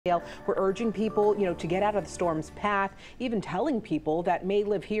We're urging people, to get out of the storm's path, even telling people that may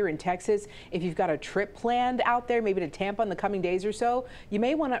live here in Texas, if you've got a trip planned out there, maybe to Tampa in the coming days or so, you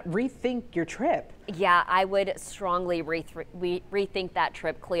may want to rethink your trip. Yeah, I would strongly rethink that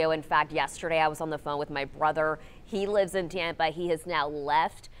trip, Cleo. In fact, yesterday I was on the phone with my brother. He lives in Tampa. He has now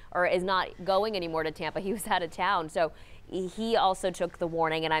left or is not going anymore to Tampa. He was out of town. So he also took the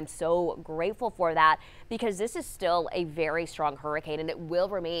warning, and I'm so grateful for that because this is still a very strong hurricane and it will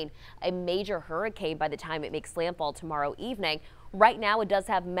remain a major hurricane by the time it makes landfall tomorrow evening. Right now, it does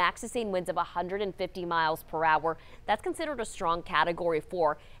have max sustained winds of 150 miles per hour. That's considered a strong Category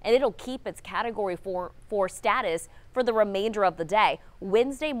 4, and it'll keep its Category 4 status for the remainder of the day.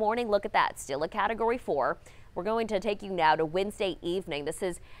 Wednesday morning, look at that, still a Category 4. We're going to take you now to Wednesday evening. This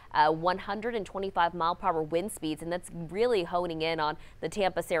is 125 mile per hour wind speeds, and that's really honing in on the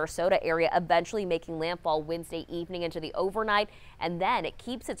Tampa, Sarasota area, eventually making landfall Wednesday evening into the overnight. And then it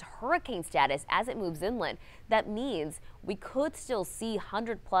keeps its hurricane status as it moves inland. That means we could still see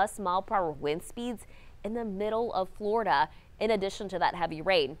 100+ mile per hour wind speeds in the middle of Florida, in addition to that heavy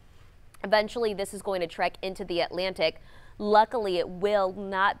rain. Eventually, this is going to trek into the Atlantic. Luckily, it will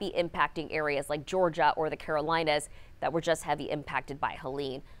not be impacting areas like Georgia or the Carolinas that were just heavy impacted by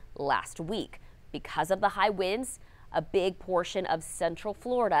Helene last week. Because of the high winds, a big portion of central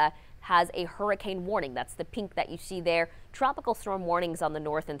Florida has a hurricane warning. That's the pink that you see there. Tropical storm warnings on the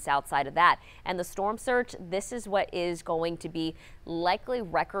north and south side of that. And the storm surge, this is what is going to be likely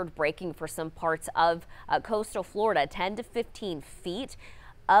record breaking for some parts of coastal Florida. 10 to 15 feet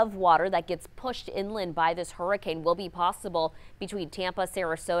of water that gets pushed inland by this hurricane will be possible between Tampa,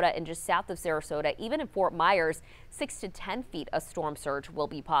 Sarasota, and just south of Sarasota. Even in Fort Myers, 6 to 10 feet of storm surge will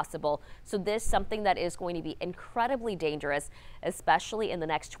be possible. So this is something that is going to be incredibly dangerous, especially in the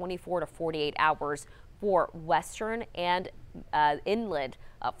next 24 to 48 hours for western and inland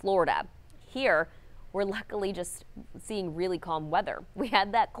Florida. Here, we're luckily just seeing really calm weather. We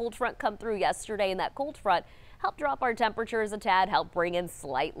had that cold front come through yesterday, and that cold front helped drop our temperatures a tad, help bring in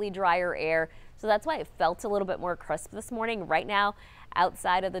slightly drier air. So that's why it felt a little bit more crisp this morning. Right now,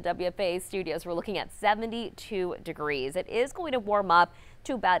 outside of the WFA studios, we're looking at 72 degrees. It is going to warm up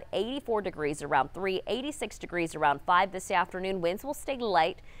to about 84 degrees around 3, 86 degrees around 5 this afternoon. Winds will stay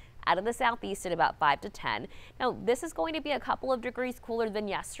light out of the southeast at about 5 to 10. Now, this is going to be a couple of degrees cooler than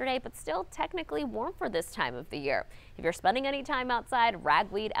yesterday, but still technically warm for this time of the year. If you're spending any time outside,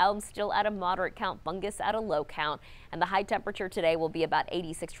 ragweed, elm still at a moderate count, fungus at a low count, and the high temperature today will be about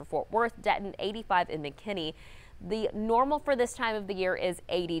 86 for Fort Worth, Denton, 85 in McKinney. The normal for this time of the year is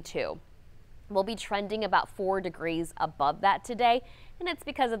 82. We'll be trending about 4 degrees above that today, and it's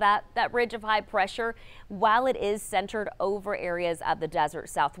because of that ridge of high pressure. While it is centered over areas of the desert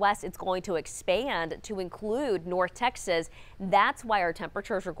southwest, it's going to expand to include North Texas. That's why our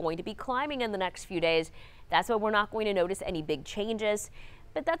temperatures are going to be climbing in the next few days. That's why we're not going to notice any big changes.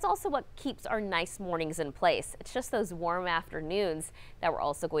 But that's also what keeps our nice mornings in place. It's just those warm afternoons that we're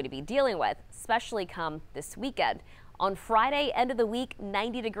also going to be dealing with, especially come this weekend. On Friday, end of the week,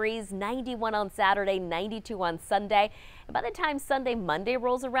 90 degrees, 91 on Saturday, 92 on Sunday. And by the time Sunday, Monday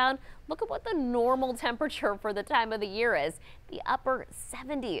rolls around, look at what the normal temperature for the time of the year is, the upper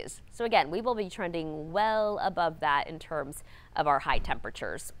 70s. So again, we will be trending well above that in terms of our high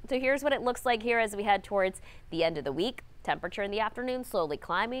temperatures. So here's what it looks like here as we head towards the end of the week. Temperature in the afternoon slowly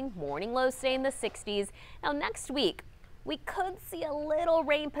climbing, morning lows stay in the 60s. Now next week, we could see a little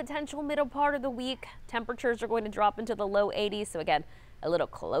rain potential middle part of the week. Temperatures are going to drop into the low 80s. So again, a little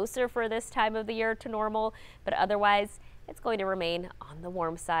closer for this time of the year to normal, but otherwise it's going to remain on the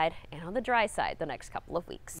warm side and on the dry side the next couple of weeks.